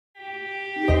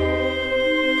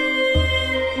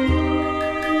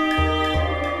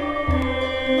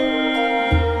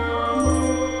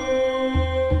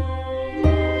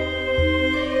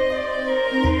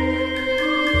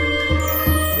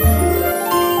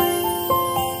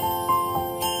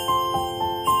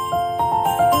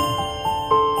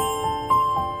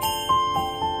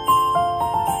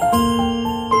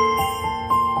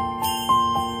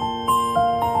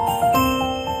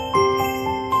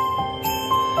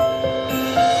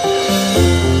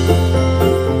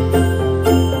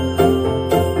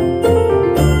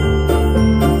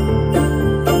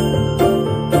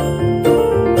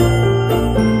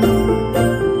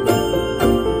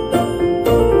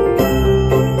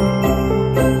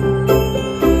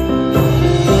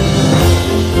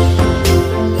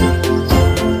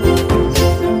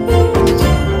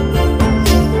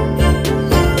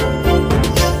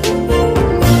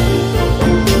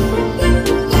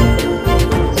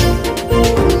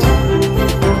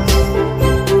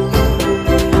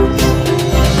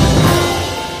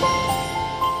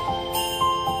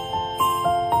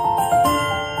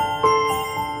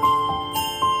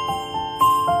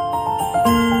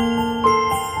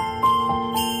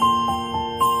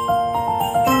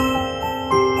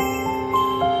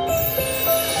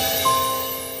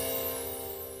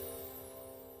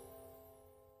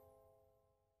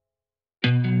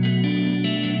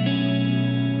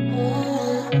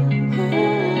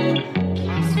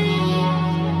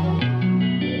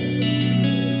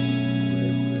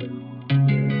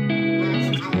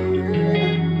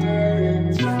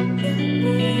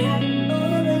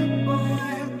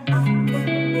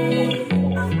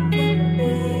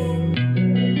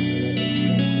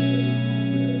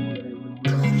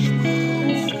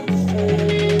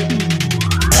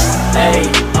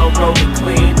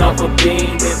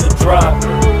drop.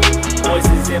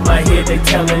 Voices in my head, they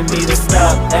telling me to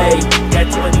stop. Ayy,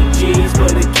 got 20 G's for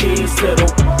the keys to the.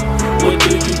 What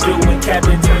do you do when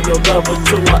Captain turn your lover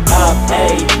to a op?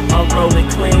 Ayy, I'm rolling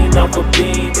clean off a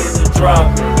bean in the drop.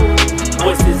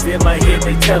 Voices in my head,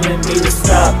 they telling me to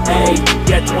stop. Ayy,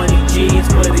 got 20 G's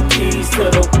for the keys to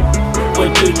the.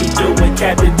 What do you do when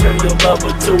Captain turn your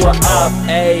lover to a op?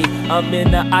 Ayy, I'm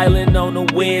in the island on a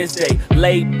Wednesday,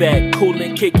 laid back,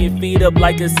 coolin', kicking feet up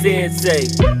like a sensei.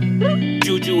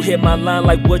 Juju hit my line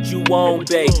like what you want,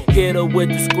 babe. Hit her with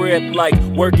the script like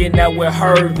working out with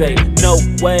Hervey. No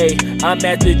way, I'm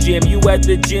at the gym, you at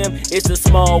the gym. It's a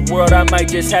small world, I might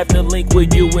just have to link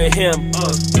with you and him.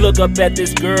 Look up at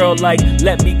this girl like,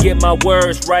 let me get my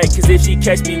words right. Cause if she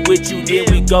catch me with you, then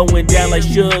we going down like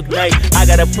Suge Knight. I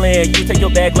got a plan, you take your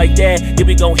bag like that, then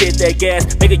we gon' hit that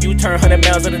gas. Make a U-turn 100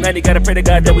 miles on the 90, gotta pray to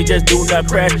God that we just do not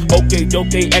crash. Okay,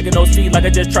 acting no C like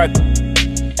I just tried.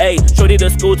 Ayy, shorty the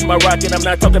school to my rocket, I'm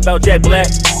not talking about Jack Black.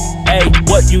 Ayy,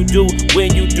 what you do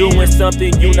when you doing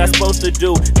something you not supposed to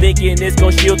do? Thinking it's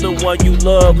gon' shield the one you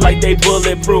love like they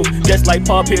bulletproof. Just like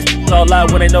Paul Pierce, all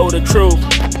out when they know the truth.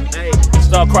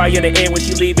 Start crying in the end when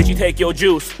she leave and you take your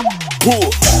juice.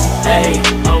 Ayy,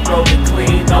 I'm rolling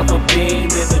clean off a beam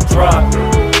in the drop.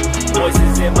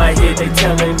 Voices in my head, they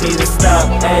telling me to stop.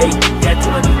 Ayy, got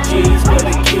 20 G's for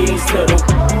the keys to the.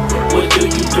 What do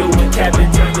you do when Captain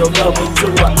turn your lover to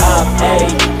a op? Ayy,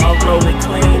 I'm rolling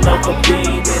clean off a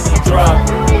beam in the drop.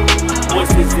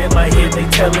 Voices in my head, they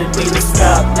telling me to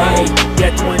stop. Ayy,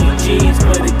 got 20 G's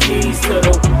for the keys to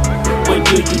the. What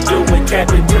do you do when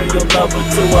Captain turn your lover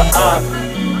to a op?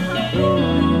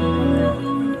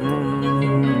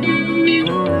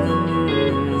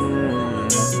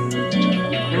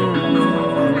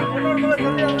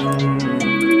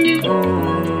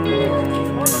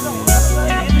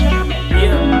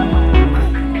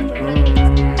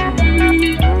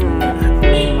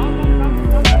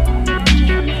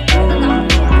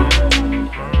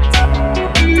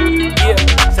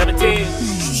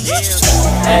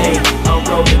 Ayy, I'm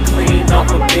rolling clean off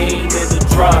a beam in the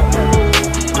drop.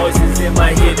 Voices in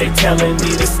my head, they telling me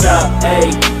to stop.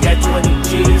 Ayy, got 20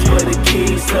 G's for the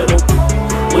keys to the.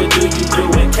 What do you do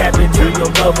when Captain turn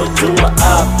your lover to a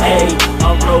op? Ayy,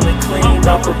 I'm rolling clean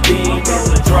off a beam in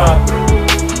the drop.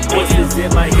 Voices in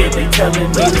my head, they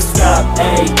telling me to stop.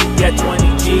 Ayy, got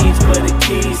 20 G's for the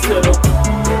keys to the.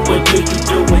 What do you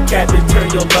do when Captain turn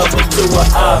your lover to a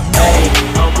op? Ayy,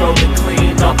 I'm rolling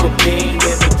clean off a beam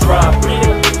in the drop.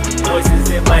 Voices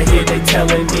in my head, they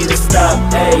telling me to stop.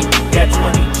 Ayy, got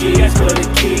 20 G's for the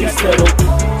keys to the.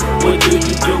 What do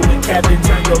you do when Captain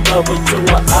turn your lover to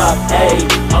a op? Ayy,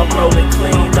 I'm rolling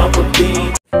clean off a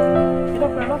beam.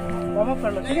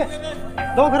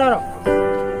 दो खड़ा रहो।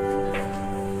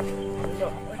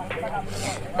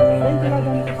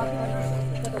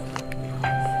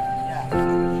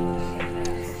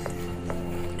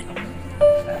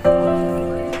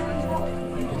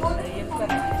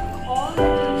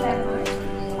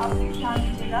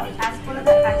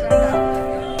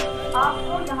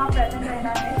 आपको यहाँ present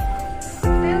रहना है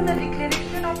till the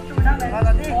declaration of tournament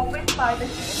opened by the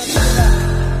chief secretary.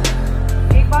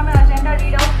 एक बार मैं agenda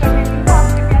read out कर देती हूँ तो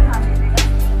आपके क्या ध्यान दीजिएगा.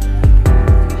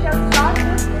 We shall start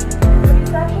with the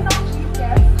reception of chief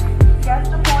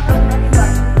guest of honor and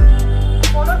invitees,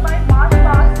 followed by march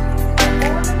past by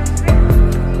all the district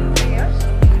players,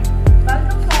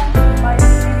 welcome song by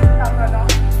Sri Tabrada,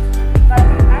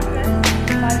 welcome address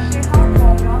by Sheha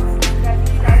Goma,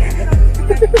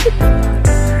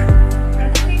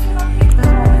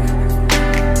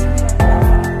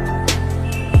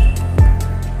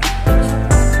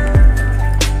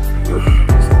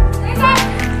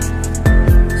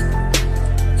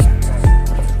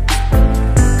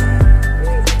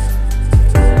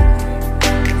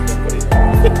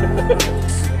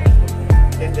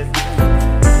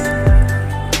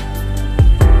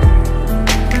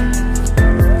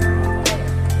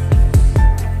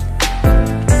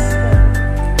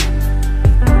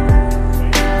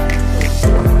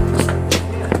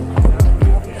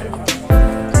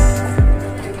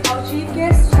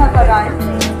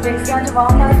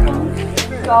 warm welcome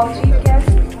to our chief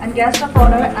guests and guests of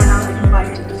honor and our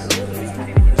invitees.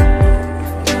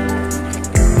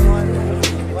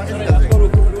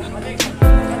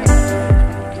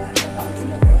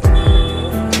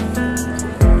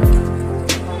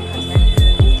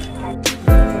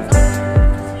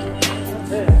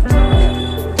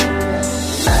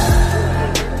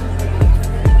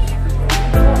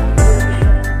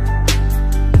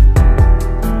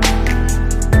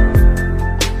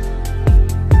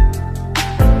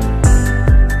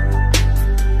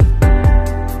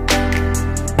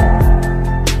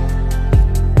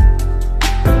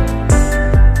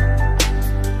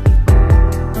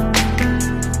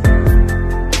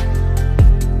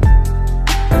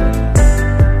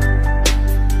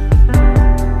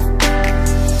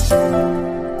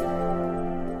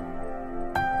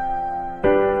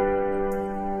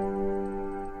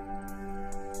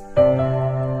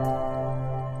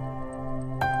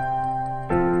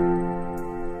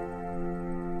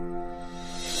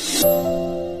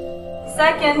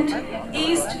 Second,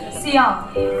 East Siam.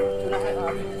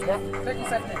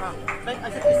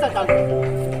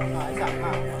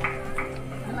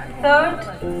 Third,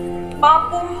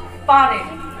 Papum Pare.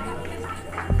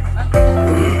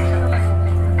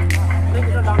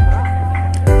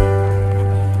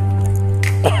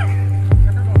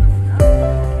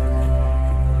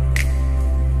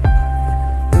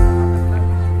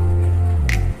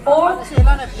 Fourth,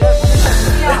 Siam.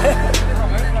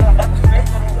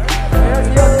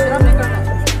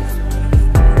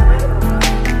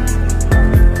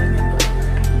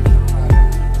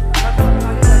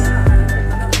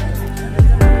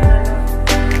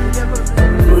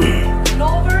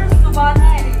 Lower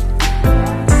Subanhari.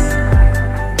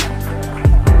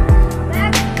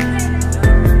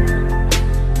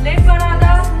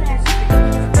 Leparada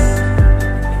district.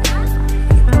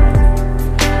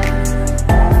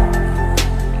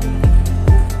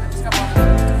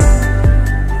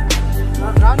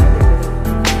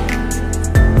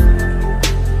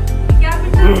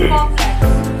 Capital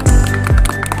complex.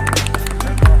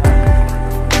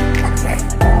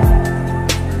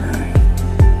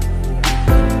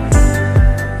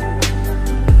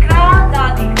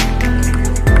 Kradadi.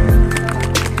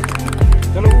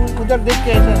 चलो उधर देख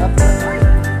के ऐसे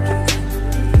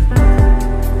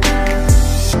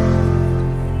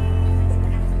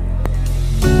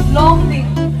Longding.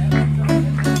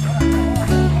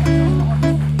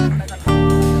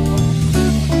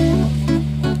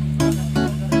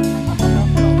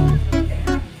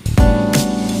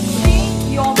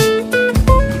 Yom.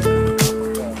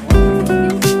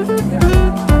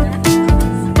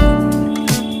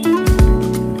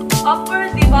 Upper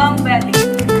Diwan Valley.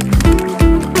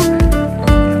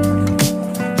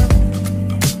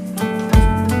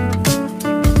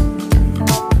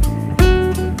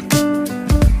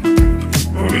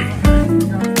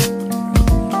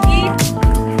 East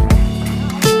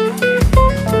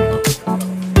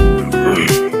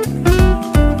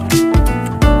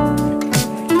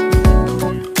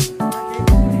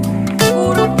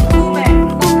Kuruk Kumen.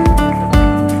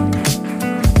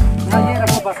 ये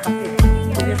रखो बस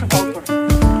ये तो पाउच कर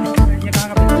ये कहां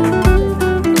का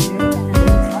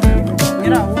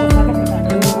मेरा वो सालों में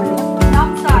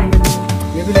Namsai.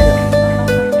 ये भी ले जाओ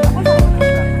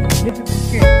ये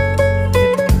के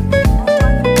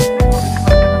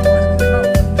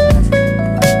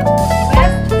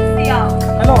West Siam.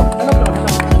 हेलो हेलो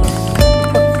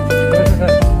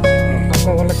आपको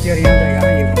वाला चेयर यहां जाएगा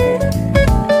ये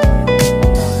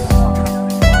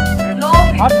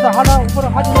Lohit. हाथ ऊपर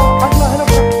हाथ लो हेलो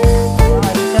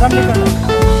शर्म नहीं करना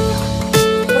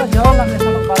पूरा जवाब लगने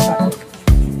सब बात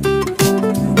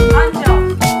Anjam.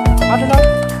 हाथ लो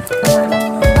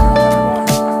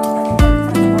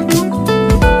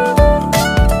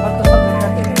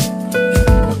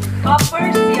Upper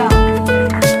Siam.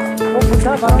 वो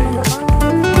बुढ़ा 12 नंबर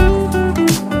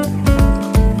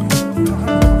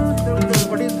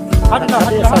हाथ लो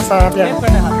हाथ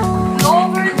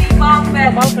Lower Diwan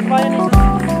Valley. बाल कटवाए नहीं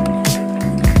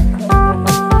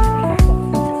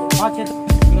हाथ से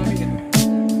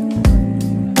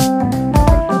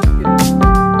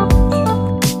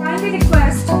Kindly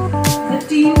request the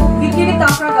team begin with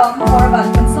Afragam for a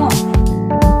welcome song.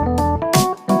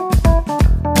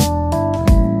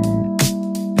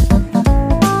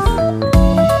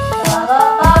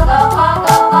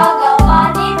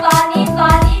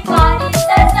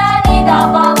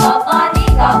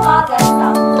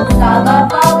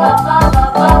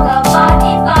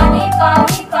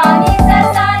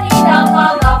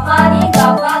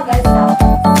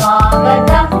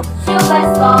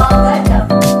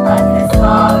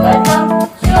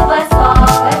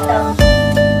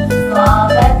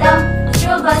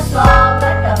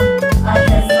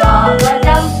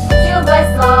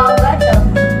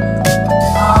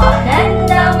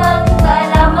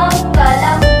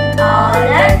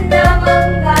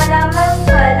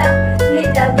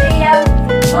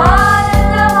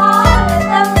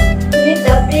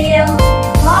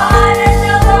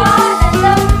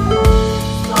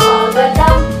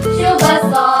 Swagatam, Shubha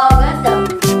Swagatam,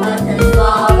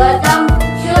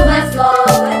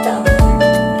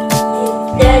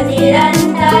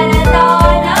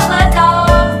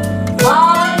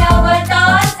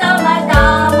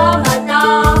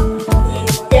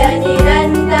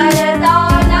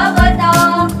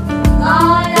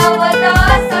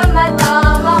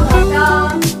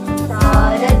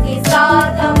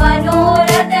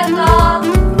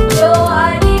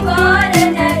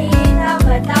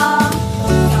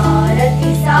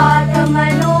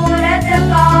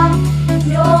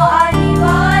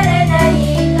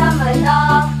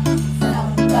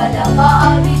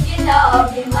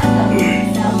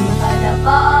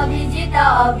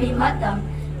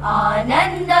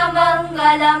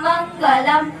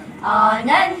 मङ्गलम्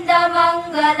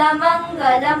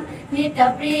आनन्दमङ्गलमङ्गलं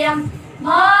नित्यप्रियं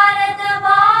भारत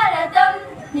भारतं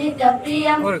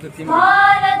नित्यप्रियं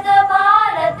भारत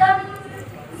भारतं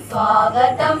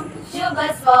स्वागतं शुभ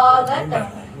स्वागतं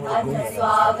अथ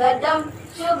स्वागतं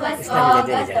शुभ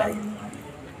स्वागतं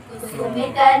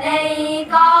सुमितनै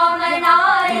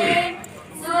कामनाय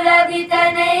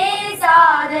सुरभितनै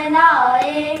साधनाय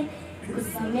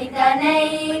कुसुमितनै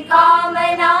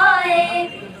कामनाय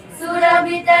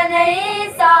सुरभितनै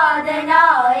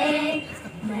साधनाय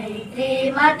मैत्री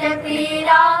मत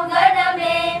क्रीडांगण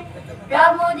में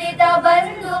प्रमुदित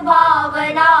बंधु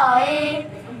भावनाय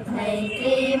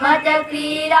मैत्री मत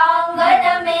क्रीडांगण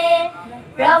में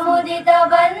प्रमुदित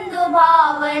बंधु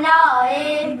भावनाय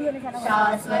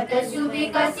शाश्वत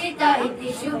सुविकसित इति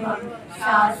शुभम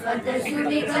शाश्वत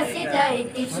सुविकसित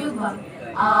इति शुभम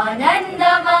आनंद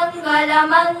मंगल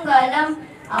मंगलम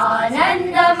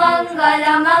आनंद मंगल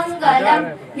मंगलम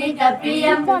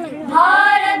नित्यप्रियं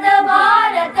भारत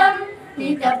भारतं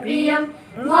नित्यप्रियं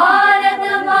भारत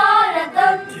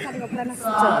भारतं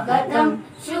स्वागतं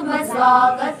शुभ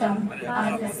स्वागतं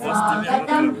अथ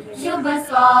स्वागतं शुभ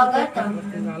स्वागतं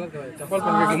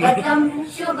स्वागतं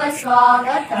शुभ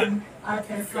स्वागतं अथ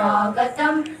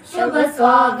स्वागतं शुभ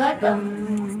स्वागतं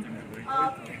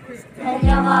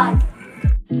धन्यवाद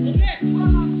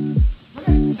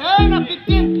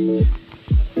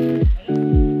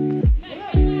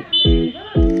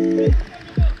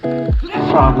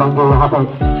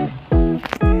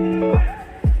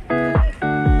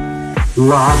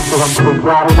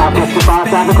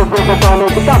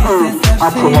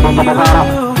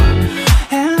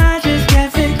And I just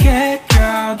can't forget,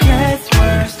 girl, gets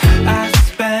worse. I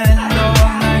spend all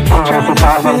night trying to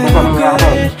feel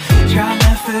good, trying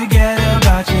to forget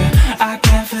about you. I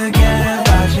can't forget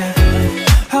about you.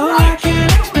 Oh, I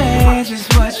can't explain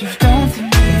just what you've done to me.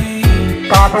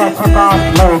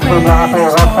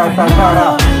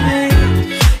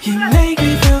 You make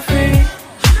me feel free.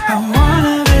 I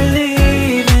wanna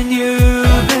believe in you,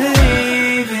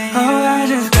 believe in you. Oh, I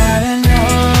just gotta know.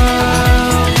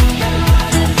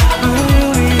 Will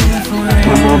we live forever?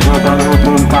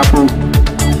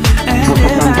 And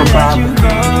if I let you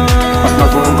go,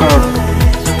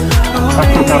 oh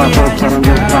baby, I just gotta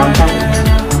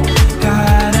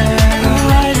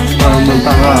I just gotta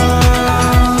know.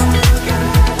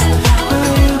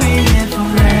 Will you be here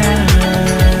forever?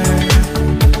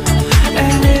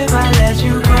 And if I let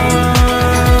you go,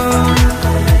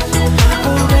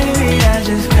 oh baby, I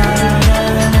just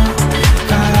gotta know.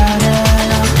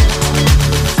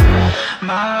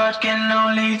 My heart can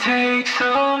only take so